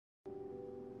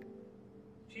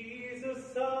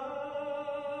Jesus, I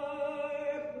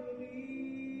believe.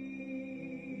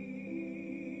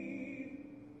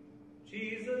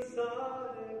 Jesus, I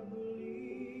believe.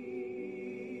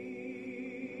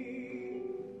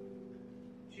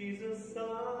 Jesus, I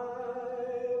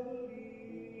believe.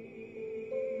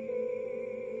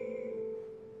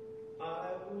 I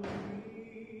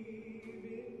believe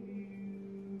in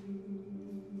you.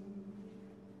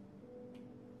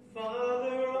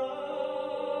 Father, I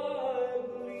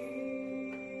believe.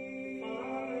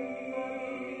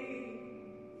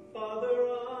 Father,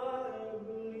 I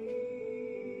believe.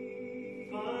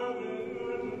 Father,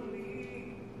 I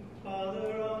believe.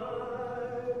 Father, I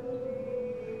believe.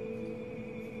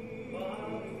 Father,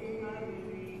 I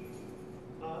believe.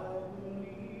 I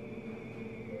believe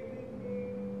in you.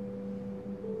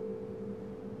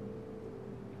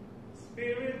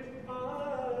 Spirit, I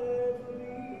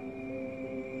believe.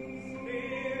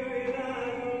 Spirit, I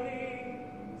believe.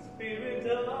 Spirit,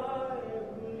 I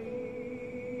believe.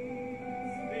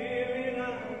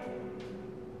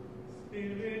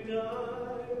 Spirit, I believe. Spirit, I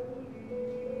believe.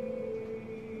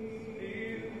 Spirit,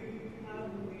 I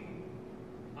believe.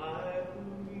 I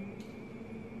believe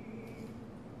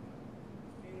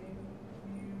in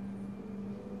you.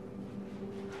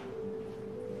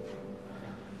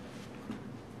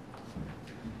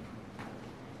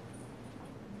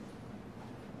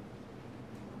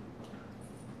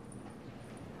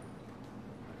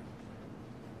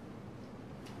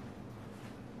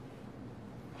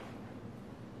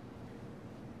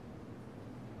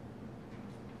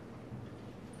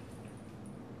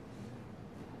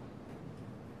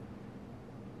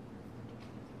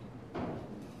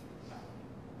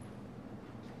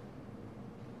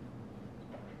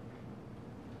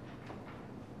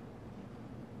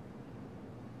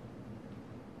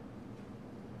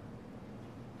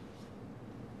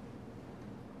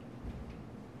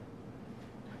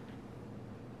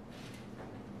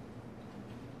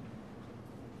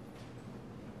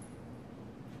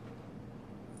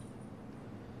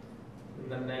 In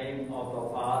the name of the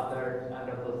Father, and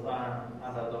of the Son,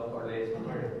 and of the Holy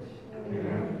Spirit.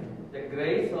 Amen. The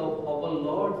grace of our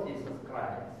Lord Jesus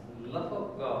Christ, love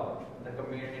of God, and the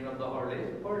communion of the Holy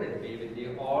Spirit be with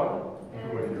you all.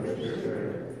 And with your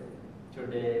spirit.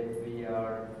 Today we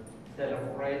are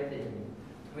celebrating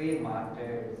 3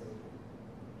 martyrs.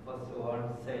 First one,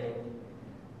 Saint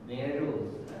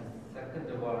Nerus, and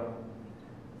second one,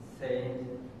 Saint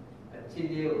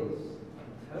Achilles,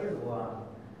 and third one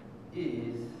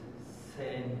is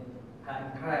Saint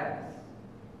Pancras.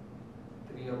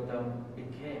 3 of them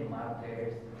became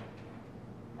martyrs,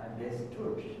 and they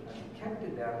stood and kept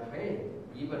their faith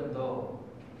even though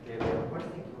they were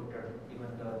persecuted, even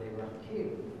though they were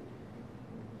killed.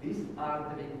 These are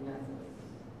the witnesses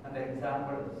and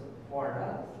examples for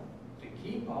us to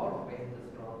keep our faith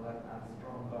stronger and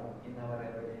stronger in our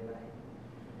everyday life.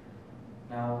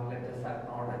 Now let us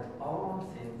acknowledge our own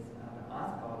sins and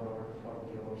ask our Lord to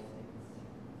forgive our sins.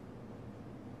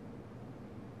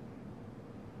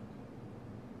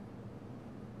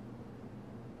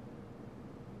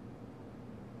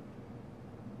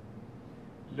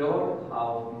 Lord,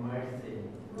 have mercy.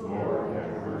 Lord,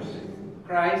 have mercy.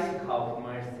 Christ, have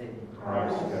mercy.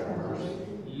 Christ, have mercy.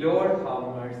 Lord, have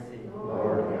mercy.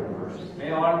 Lord, have mercy.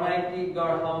 May Almighty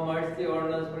God have mercy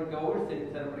on us, forgive our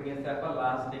sins, and bring us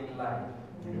everlasting life.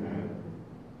 Amen.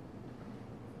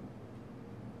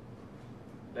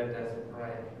 Let us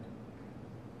pray.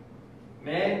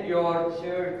 May your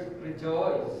church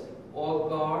rejoice, O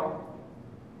God,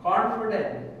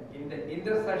 confident in the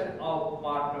intercession of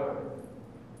martyrs,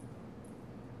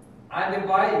 and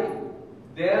by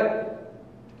their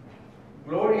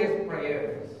glorious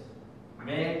prayers,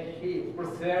 may she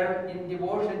persevere in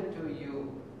devotion to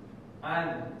you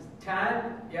and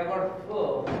stand ever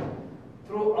firm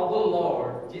through our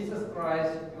Lord Jesus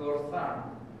Christ, your Son,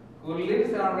 who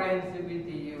lives and reigns with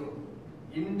you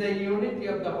in the unity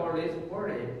of the Holy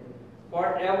Spirit,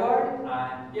 forever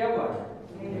and ever.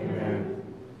 Amen.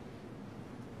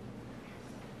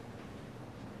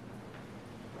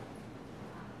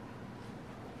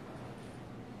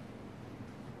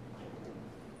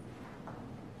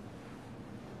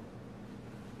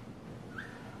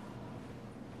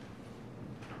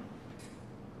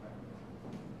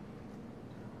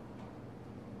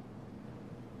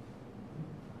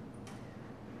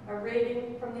 A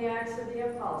reading from the Acts of the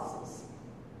Apostles.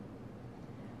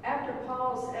 After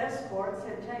Paul's escorts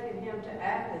had taken him to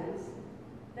Athens,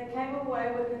 they came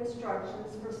away with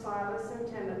instructions for Silas and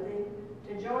Timothy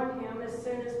to join him as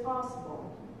soon as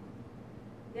possible.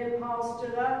 Then Paul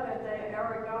stood up at the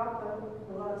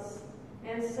Areopagus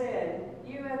and said,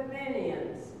 "You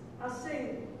Athenians, I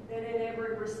see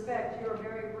respect you are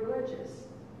very religious.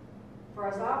 For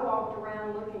as I walked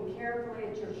around looking carefully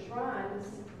at your shrines,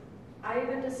 I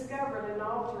even discovered an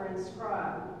altar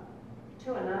inscribed,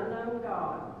 to an unknown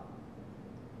God.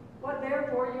 What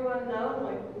therefore you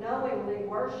unknowingly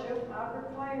worship, I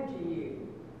proclaim to you.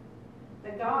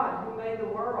 The God who made the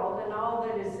world and all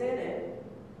that is in it,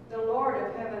 the Lord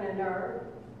of heaven and earth,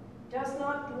 does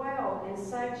not dwell in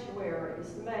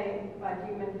sanctuaries made by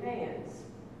human hands,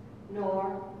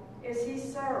 nor is he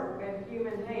served by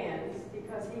human hands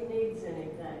because he needs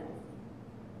anything.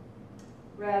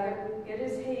 Rather, it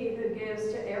is he who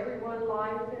gives to everyone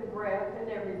life and breath and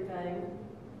everything.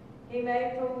 He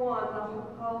made for one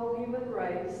the whole human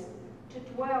race to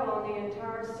dwell on the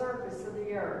entire surface of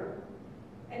the earth,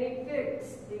 and he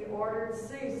fixed the ordered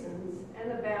seasons and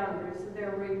the boundaries of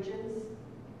their regions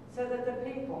so that the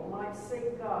people might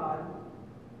seek God,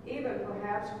 even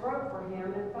perhaps grope for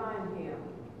him and find him,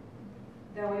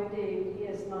 though indeed he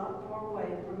is not far away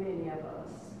from any of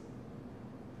us.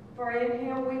 For in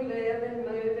him we live and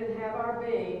move and have our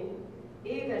being,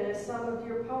 even as some of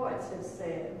your poets have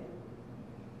said.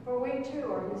 For we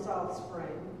too are his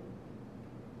offspring.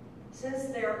 Since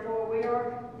therefore we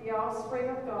are the offspring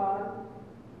of God,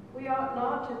 we ought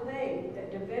not to think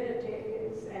that divinity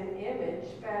is an image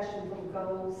fashioned from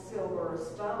gold, silver, or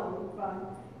stone by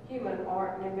human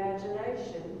art and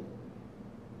imagination.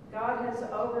 God has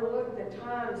overlooked the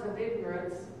times of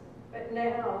ignorance, but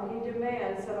now he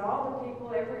demands that all the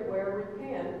people everywhere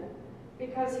repent,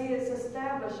 because he has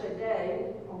established a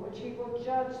day on which he will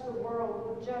judge the world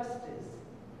with justice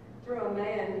through a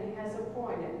man he has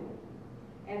appointed.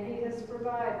 And he has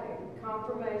provided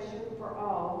confirmation for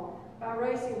all by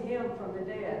raising him from the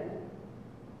dead.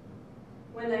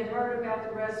 When they heard about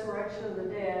the resurrection of the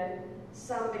dead,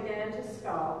 some began to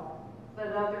scoff, but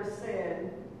others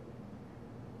said,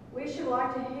 "We should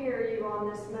like to hear you on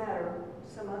this matter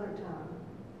some other time."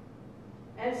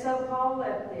 And so Paul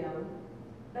left them,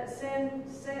 but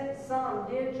some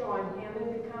did join him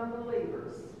and become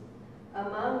believers.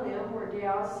 Among them were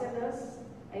Diosynus,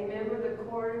 a member of the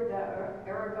court of the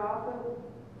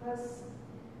Areopagus,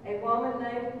 a woman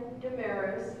named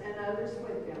Damaris, and others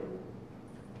with him.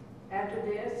 After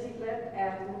this, he left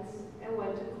Athens and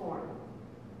went to Corinth.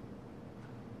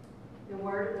 The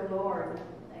word of the Lord.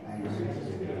 Thanks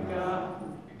be to God.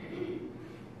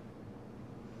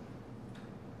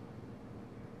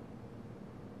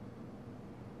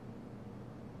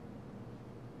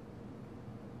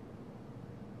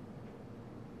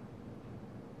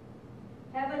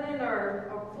 Heaven and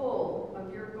earth are full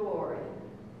of your glory.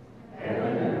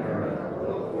 Heaven and earth are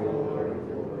full of your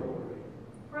glory.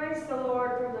 Praise the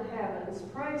Lord from the heavens.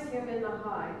 Praise him in the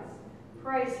heights.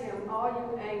 Praise him, all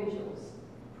you angels.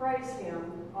 Praise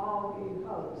him, all you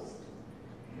hosts.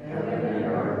 Heaven and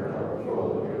earth are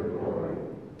full of your glory.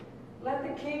 Let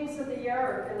the kings of the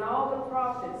earth and all the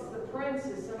prophets, the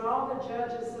princes and all the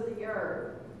judges of the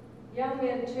earth, young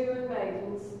men too and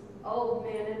maidens, old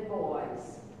men and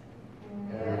boys,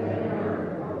 Heaven and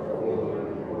earth are full of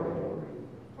your glory.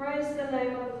 praise the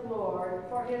name of the Lord,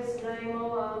 for his name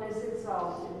alone is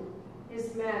exalted.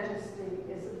 His majesty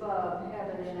is above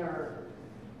heaven and earth.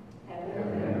 Heaven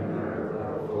and earth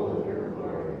are full of your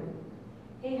glory.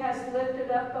 He has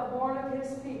lifted up the horn of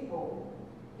his people.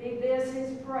 Be this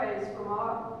his praise from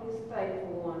all his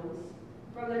faithful ones,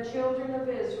 from the children of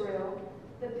Israel,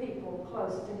 the people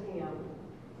close to him.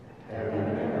 Heaven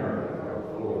and earth are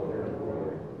full of your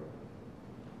glory.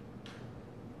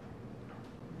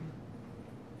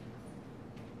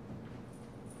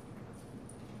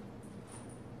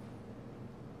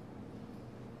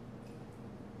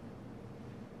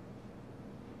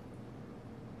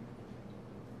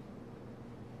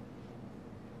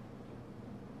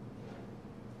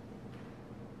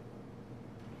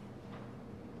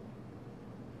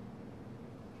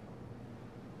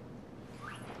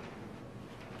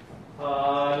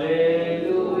 Hallelujah.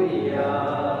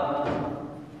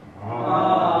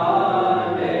 Hallelujah.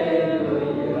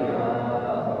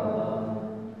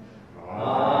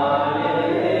 Hallelujah.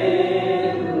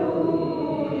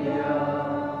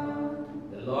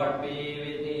 The Lord be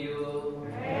with you.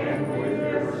 And with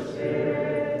your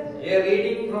spirit. A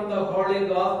reading from the Holy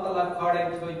Gospel according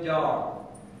to John.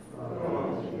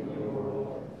 Praise you,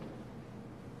 Lord.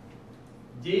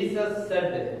 Jesus said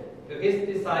to his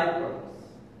disciples,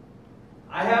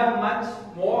 I have much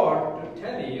more to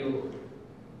tell you,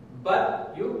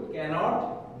 but you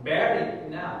cannot bear it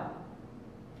now.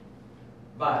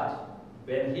 But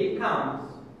when he comes,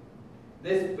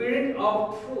 the Spirit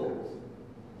of truth,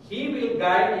 he will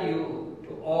guide you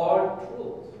to all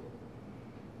truth.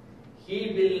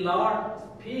 He will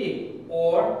not speak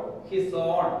on his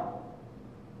own,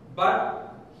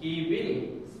 but he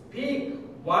will speak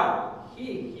what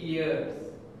he hears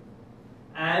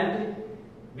and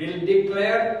will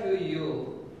declare to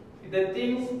you the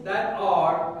things that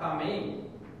are coming.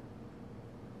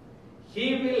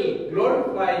 He will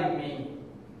glorify me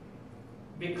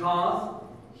because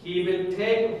he will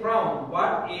take from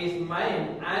what is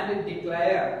mine and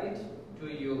declare it to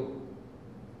you.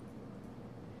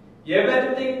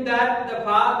 Everything that the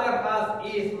Father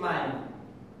has is mine.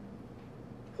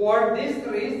 For this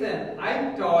reason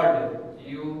I told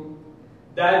you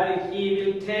that he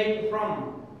will take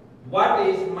from what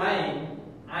is mine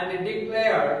and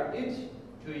declare it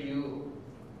to you.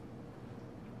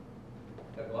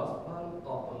 The Gospel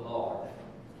of the Lord.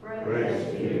 Praise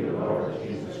to you, Lord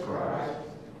Jesus Christ.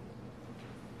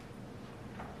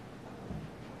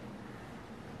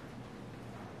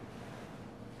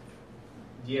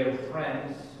 Dear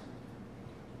friends,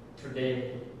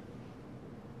 today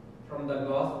from the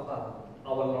Gospel,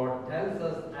 our Lord tells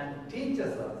us and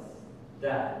teaches us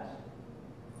that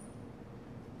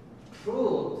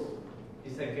truth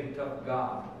is a gift of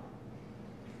God.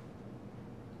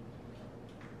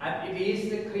 And it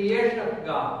is the creation of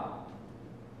God.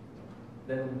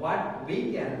 Then what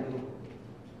we can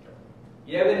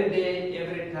do every day,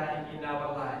 every time in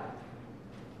our life,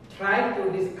 try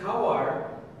to discover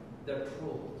the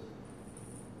truth.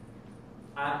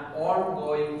 An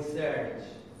ongoing search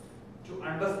to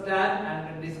understand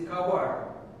and discover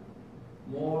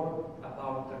more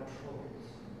about the truth.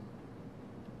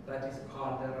 That is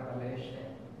called the revelation.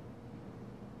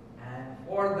 And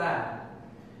for that,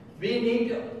 we need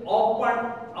to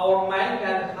open our mind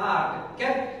and heart,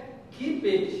 keep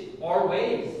it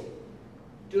always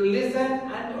to listen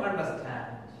and to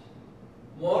understand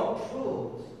more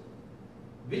truths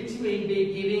which will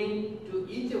be giving to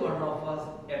each one of us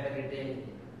every day.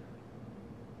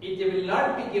 It will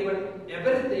not be given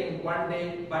everything one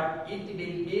day, but it will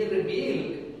be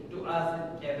revealed to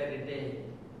us every day.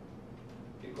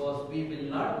 Because we will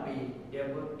not be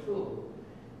able to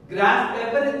grasp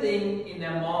everything in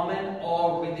a moment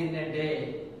or within a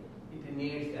day. It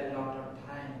needs a lot of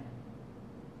time.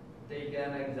 Take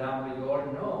an example, you all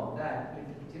know that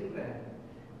little children,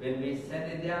 when we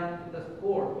send them to the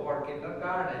school or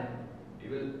kindergarten, we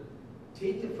will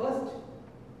teach first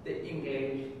the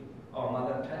English or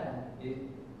mother tongue. We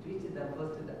teach them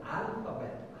first the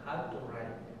alphabet, how to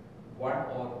write 1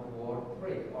 or 2 or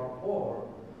 3 or 4.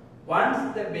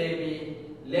 Once the baby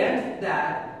learns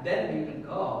that, then we will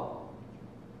go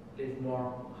a little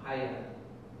more higher.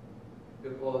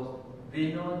 Because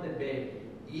we know the baby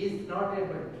is not able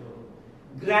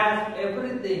to grasp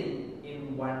everything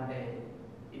in one day.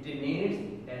 It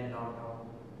needs a lot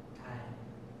of time.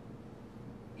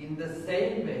 In the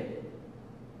same way,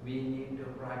 we need to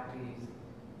practice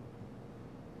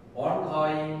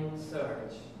ongoing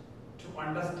search to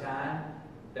understand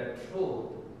the truth,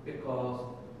 because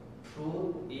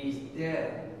truth is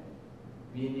there.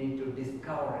 We need to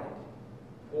discover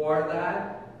it. For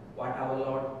that, what our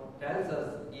Lord tells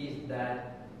us is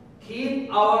that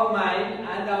keep our mind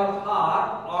and our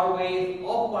heart always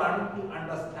open to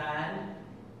understand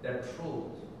the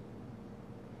truth.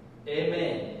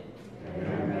 Amen.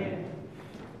 Amen.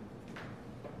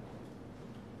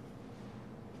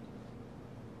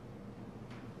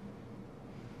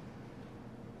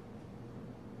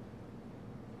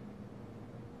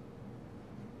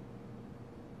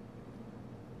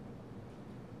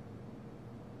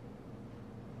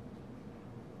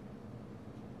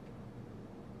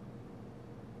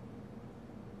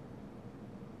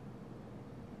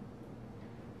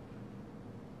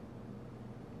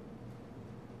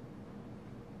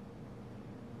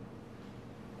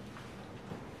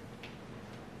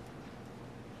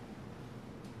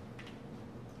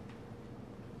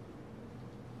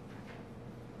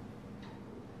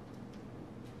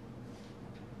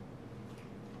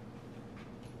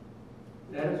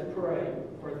 Let us pray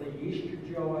for the Easter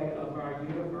joy of our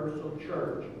universal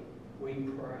church, we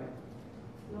pray.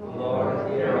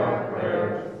 Lord, hear our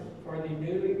prayers. For the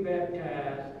newly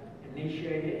baptized,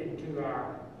 initiated into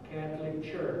our Catholic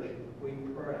Church, we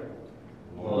pray.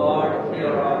 Lord,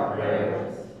 hear our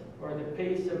prayers. For the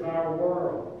peace of our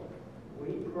world,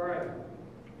 we pray.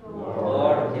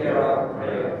 Lord, hear our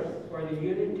prayers. For the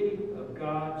unity of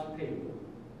God's people,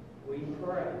 we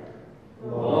pray.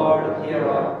 Lord, hear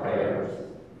our prayers.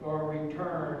 For a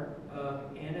return of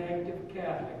inactive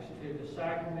Catholics to the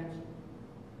sacraments,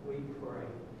 we pray.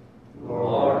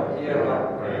 Lord, hear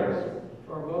our prayers.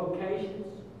 For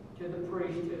vocations to the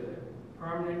priesthood,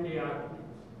 permanent diaconate,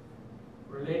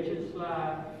 religious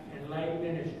life, and lay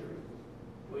ministry,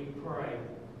 we pray.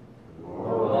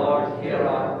 Lord, hear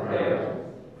our prayers.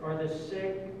 For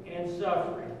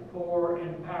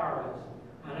childless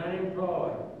and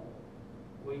unemployed,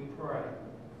 we pray.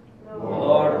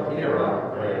 Lord, hear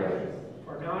our prayers.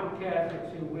 For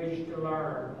non-Catholics who wish to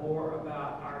learn more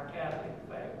about our Catholic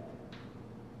faith,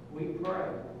 we pray.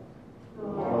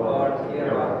 Lord,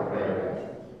 hear our prayers.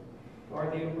 For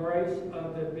the embrace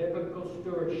of the biblical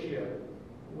stewardship,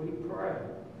 we pray.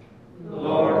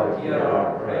 Lord, hear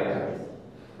our prayers.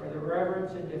 For the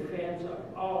reverence and defense of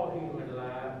all human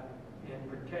life and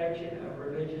protection of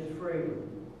religious freedom,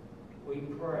 we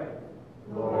pray.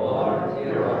 Lord,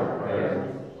 hear our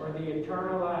prayers. For the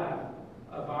eternal life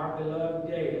of our beloved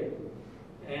dead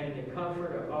and the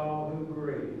comfort of all who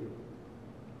grieve,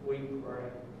 we pray.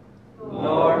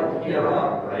 Lord, hear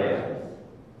our prayers.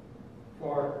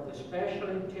 For the special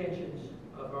intentions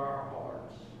of our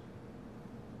hearts,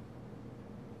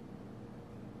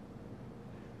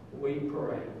 we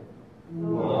pray.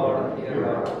 Lord, hear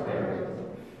our prayers.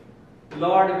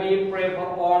 Lord, we pray for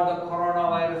all the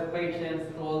coronavirus patients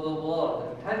through the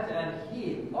world. Touch and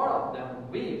heal all of them.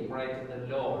 We pray to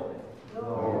the Lord.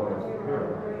 Lord, hear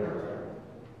our prayers.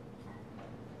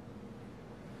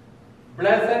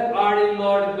 Blessed are you,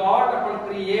 Lord God of our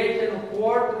creation,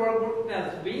 for through your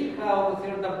goodness we have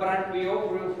received the bread we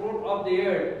offer you, fruit of the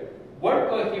earth. Work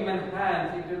of human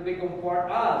hands, it will become for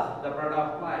us the bread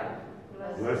of life.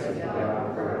 Blessed be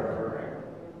God forever.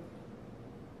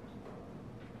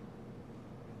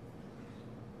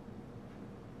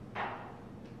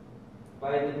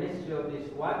 By the mystery of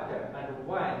this water and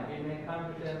wine, we may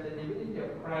come to the divinity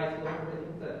of Christ who offered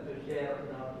himself to share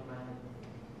in our humanity.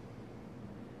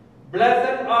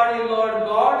 Blessed are you, Lord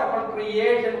God of our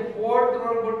creation, for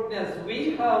through your goodness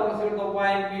we have received the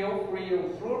wine we offer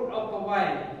you, fruit of the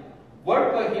vine.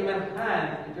 Work of human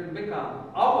hands, it will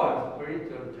become our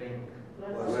spiritual drink.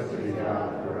 Blessed be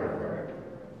God forever.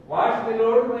 Wash me,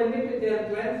 Lord, my iniquity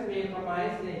and cleanse me from my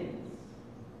sins.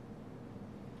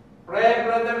 Pray,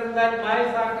 brothers, that my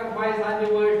sacrifice and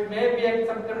yours may be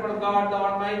acceptable to God, the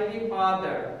Almighty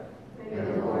Father. May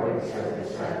the Lord accept the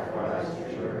sacrifice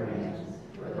at your hands,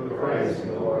 for the praise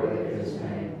and glory of his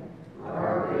name, for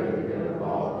our good and good of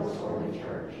all his holy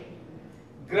church.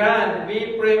 Grant,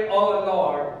 we pray, O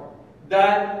Lord,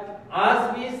 that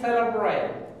as we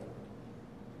celebrate,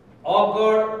 O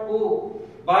God, who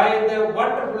by the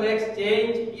wonderful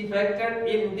exchange effected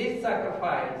in this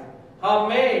sacrifice have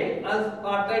made us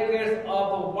partakers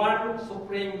of the one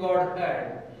supreme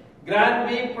Godhead, grant,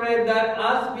 we pray, that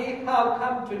as we have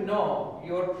come to know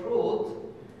your truth,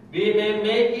 we may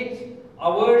make it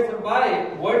ours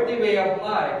by worthy way of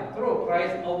life through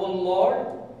Christ our Lord.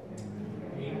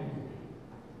 Amen.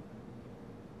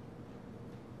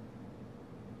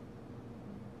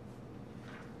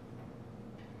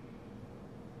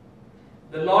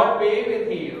 The Lord be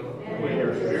with you. With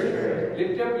your spirit,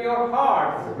 Lift up your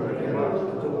hearts. lift them up to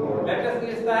the Lord. Let us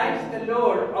give thanks to the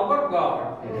Lord our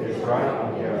God. It is right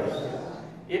and just.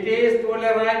 It is truly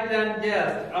right and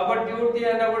just, our duty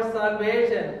and our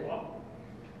salvation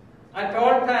at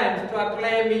all times to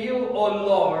acclaim you, O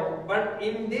Lord, but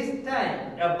in this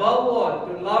time, above all,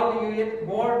 to love you yet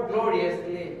more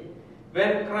gloriously,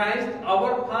 when Christ,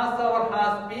 our Passover,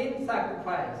 has been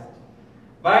sacrificed.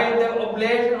 By the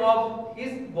oblation of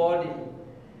his body,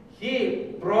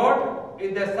 he brought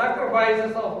the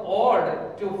sacrifices of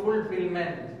old to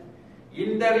fulfillment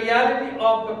in the reality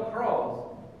of the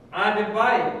cross, and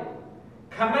by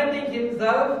commending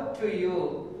himself to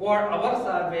you for our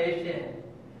salvation,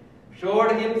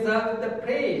 showed himself the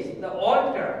priest, the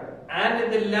altar,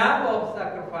 and the lamb of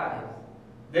sacrifice.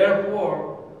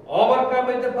 Therefore, overcome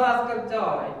with the paschal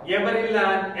joy, every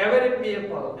land, every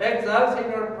people exalts in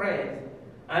your praise,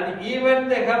 and even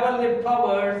the heavenly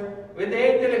powers with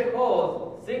angelic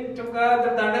hosts sing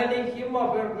together the unending hymn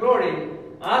of your glory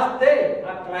as they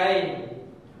acclaim.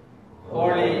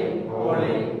 Holy,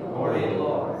 holy, holy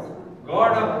Lord,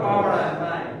 God of power and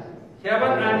might,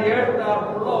 heaven and earth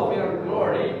are full of your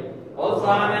glory.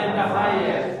 Hosanna in the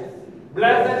highest.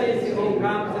 Blessed is he who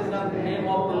comes in the name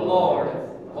of the Lord.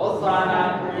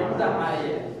 Hosanna in the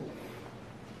highest.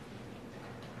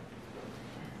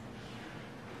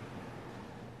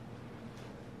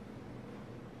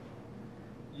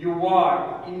 You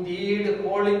are indeed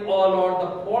holy, O Lord,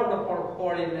 the font of our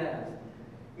holiness.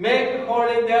 Make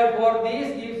holy, therefore,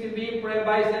 these gifts, we pray,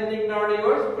 by sending down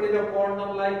your Spirit upon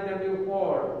them like the dew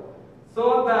fall,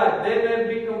 so that they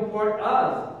may become for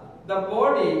us the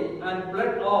body and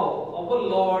blood of our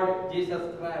Lord Jesus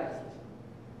Christ.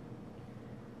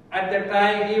 At the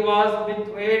time he was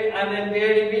betrayed and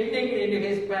entered willingly into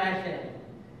his passion,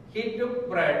 he took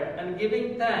bread and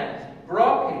giving thanks,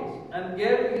 broke it and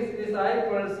gave to his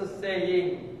disciples,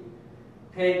 saying,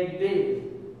 "Take this,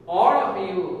 all of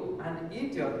you, and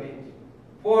eat of it.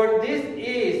 For this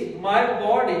is my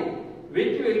body,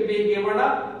 which will be given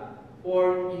up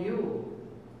for you.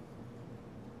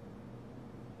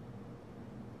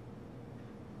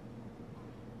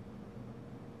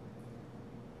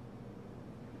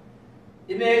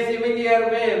 In a similar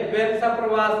way, when supper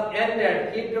was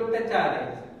ended, he took the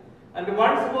chalice, and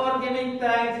once more giving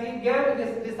thanks, he gave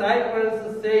his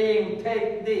disciples, saying,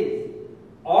 "Take this,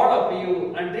 all of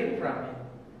you, and drink from it.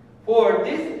 For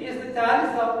this is the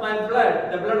chalice of my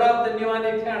blood, the blood of the new and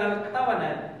eternal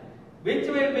covenant, which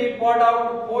will be poured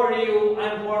out for you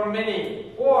and for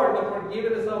many for the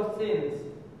forgiveness of sins.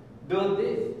 Do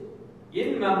this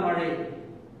in memory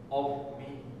of me."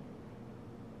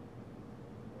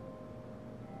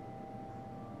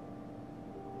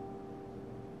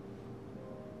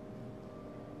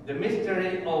 The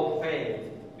mystery of faith.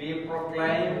 We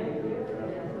proclaim,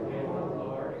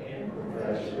 Lord, and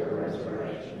profess your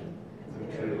resurrection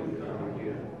until you come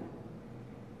again.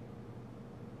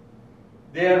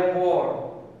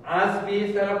 therefore, as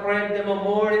we celebrate the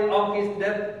memorial of his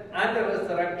death and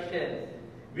resurrection,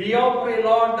 we offer,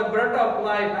 Lord, the bread of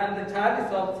life and the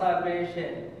chalice of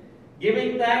salvation,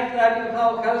 giving thanks that you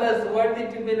have held us worthy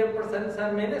to be represented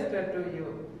and minister to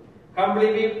you.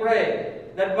 Humbly we pray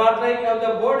that partaking of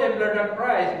the body and blood of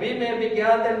Christ, we may be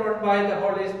gathered on by the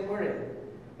Holy Spirit.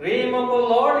 Remember,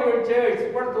 Lord, your church,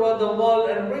 spread throughout the world,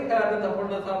 and bring her to the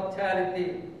fullness of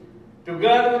charity.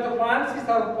 Together with Francis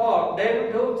our Pope,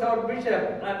 David Hoops our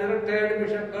Bishop, and the retired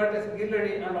Bishop Curtis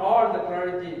Guillory, and all the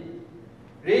clergy.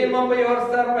 Remember your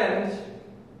servant,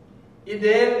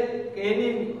 Idel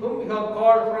Kenin, whom you have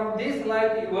called from this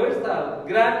life universal.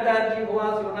 Grant that he who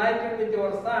was united with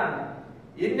your Son,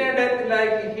 in a death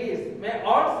like his, may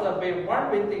also be one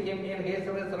with him in his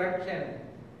resurrection.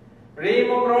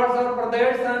 Remember also our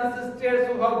brothers and sisters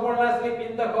who have fallen asleep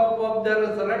in the hope of the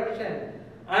resurrection,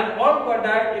 and all who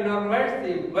died in your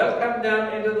mercy. Welcome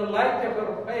them into the light of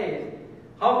your face.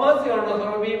 Have mercy on us,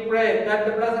 Lord, we pray, that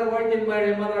the Blessed Virgin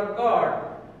Mary, Mother of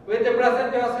God, with the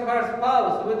Blessed Joseph, her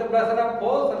spouse, with the blessed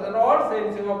apostles and all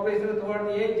saints who have praised throughout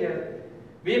the ages,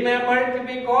 we may merit to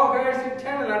be co-heirs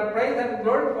eternal and praise and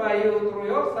glorify you through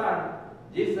your Son,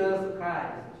 Jesus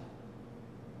Christ.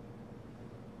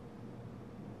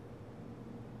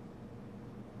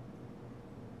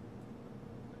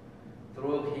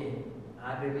 Through him,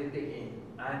 and with him,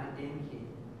 and in him,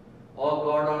 O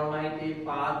God Almighty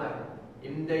Father,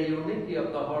 in the unity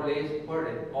of the Holy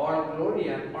Spirit, all glory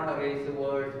and honor is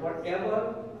yours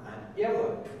forever and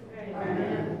ever.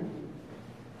 Amen.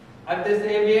 At the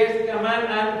Saviour's command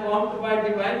and formed by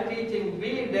divine teaching,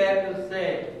 we dare to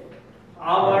say,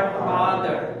 Our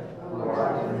Father, who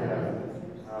art in heaven,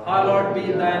 hallowed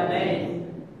be thy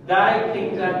name. Thy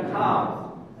kingdom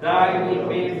come, thy will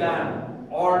be done,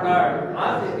 on earth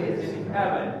as it is in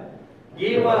heaven.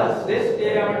 Give us this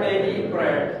day our daily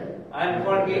bread, and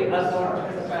forgive us our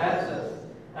trespasses,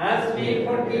 as we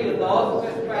forgive those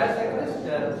who trespass against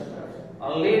us.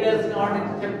 And lead us not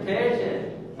into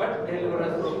temptation, but deliver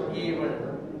us from evil.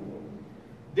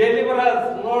 Deliver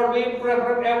us, Lord, we pray,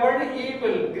 from every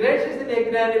evil.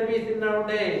 Graciously grant peace in our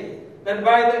days, that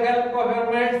by the help of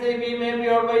your mercy we may be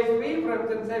always free from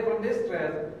sin, safe from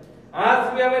distress,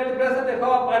 as we await the blessed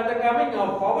hope and the coming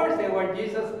of our Savior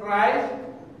Jesus Christ.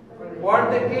 For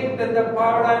the kingdom, the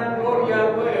power and glory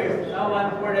are yours, now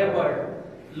and forever.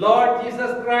 Lord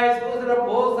Jesus Christ, whose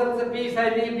repose and peace I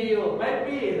leave you, my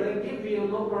peace I give you,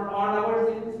 not on our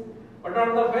sins, but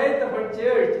on the faith of our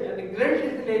church, and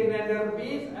graciously grant our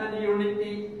peace and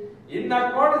unity, in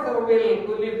accordance with your will,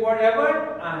 who live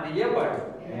forever and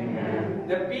ever. Amen.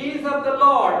 The peace of the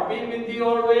Lord be with you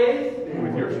always.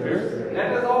 With your spirit.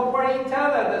 Let us offer each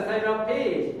other the sign of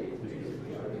peace.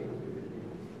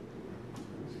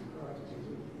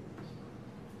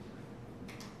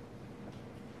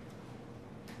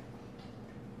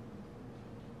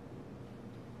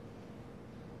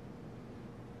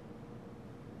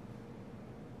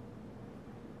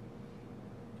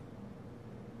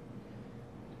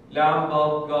 Lamb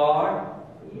of God,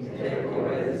 You take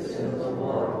away the sins of the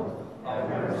world. Have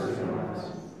mercy on us.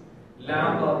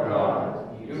 Lamb of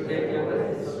God, you take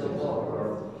away the sins of the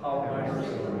world, have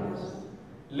mercy on us.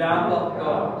 Lamb of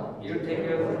God, you take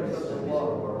away the sins of the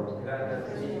world, grant us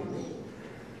peace.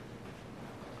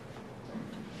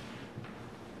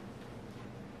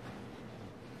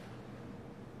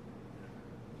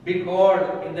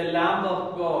 Behold, in the Lamb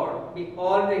of God,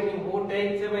 behold him who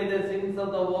takes away the sins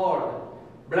of the world.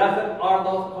 Blessed are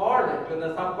those called to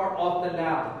the supper of the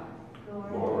Lamb.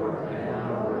 Lord, I am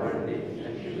not worthy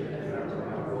that you should enter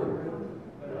my room,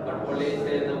 but only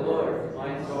say the word,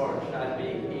 my soul shall be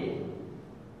healed.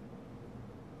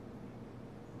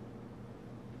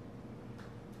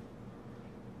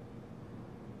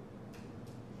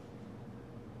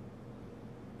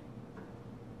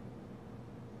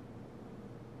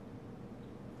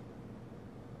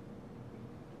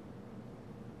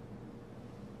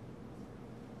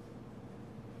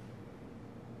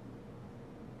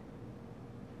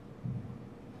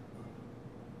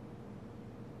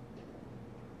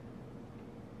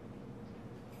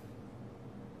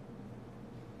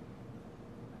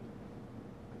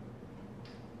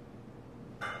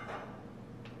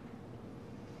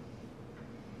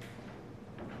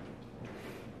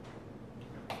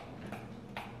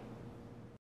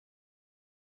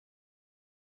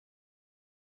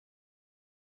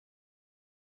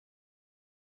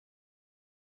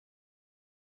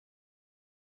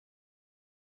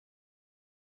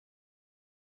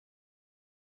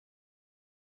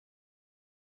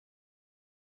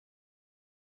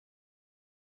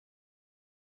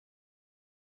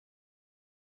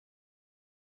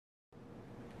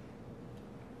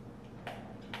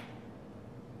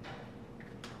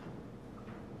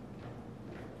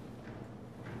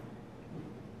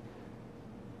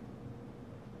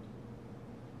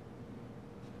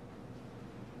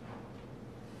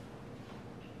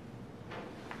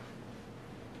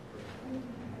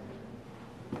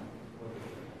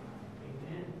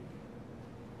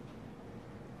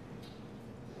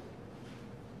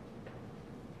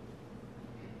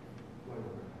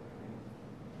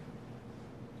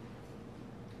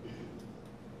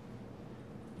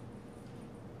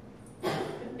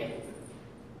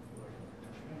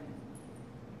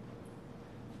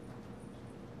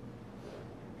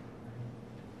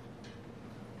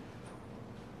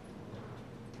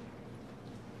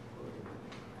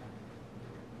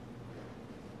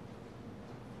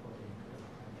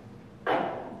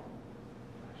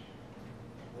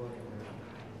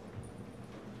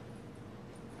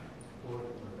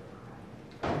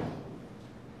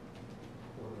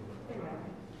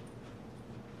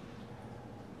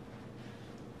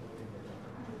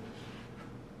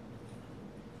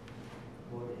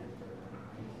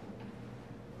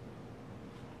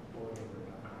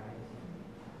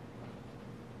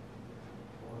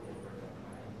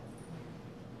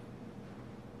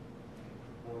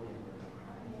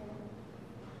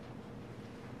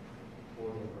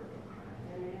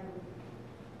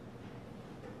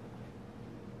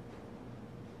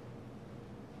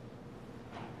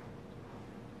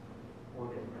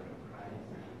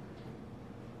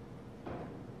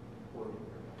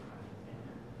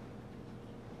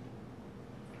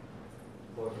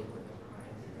 brotherhood of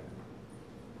Christ.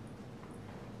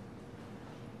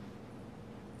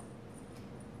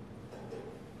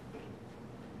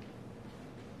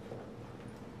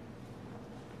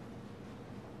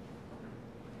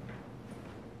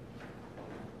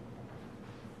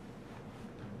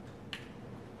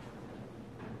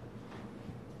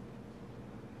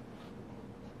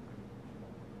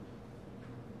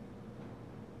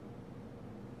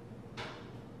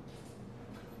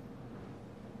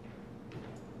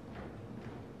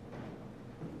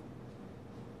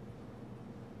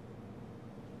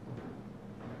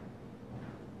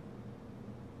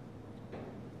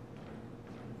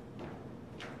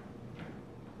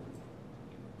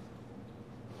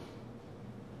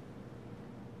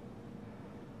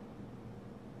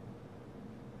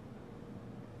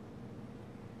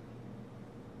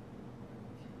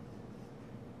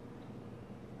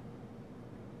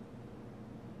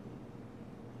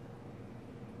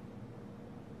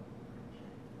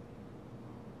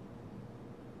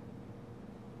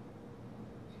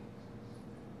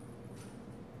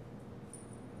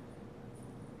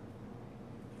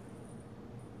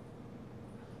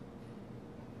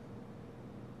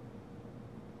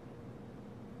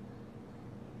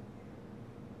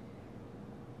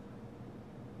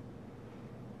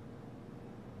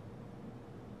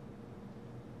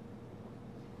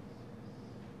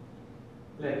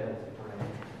 Let us pray.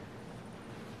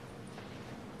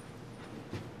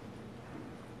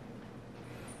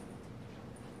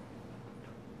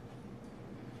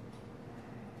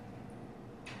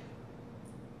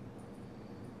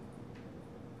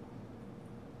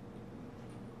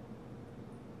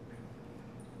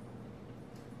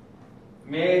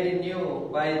 Made new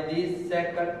by these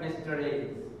sacred mysteries,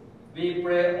 we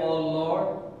pray, O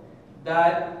Lord,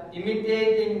 that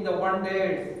imitating the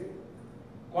wonders,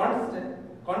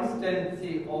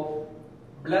 constancy of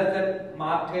blessed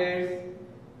martyrs,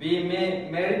 we may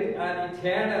merit an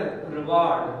eternal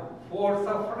reward for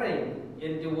suffering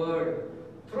endured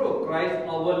through Christ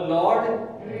our Lord.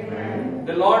 Amen.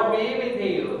 The Lord be with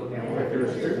you. And with your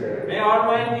spirit. May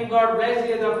Almighty God bless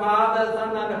you, the Father,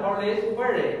 Son, and Holy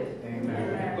Spirit.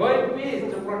 Amen. Go in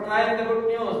peace to proclaim the good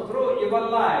news through your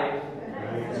life.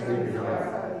 Thanks be to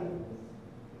God.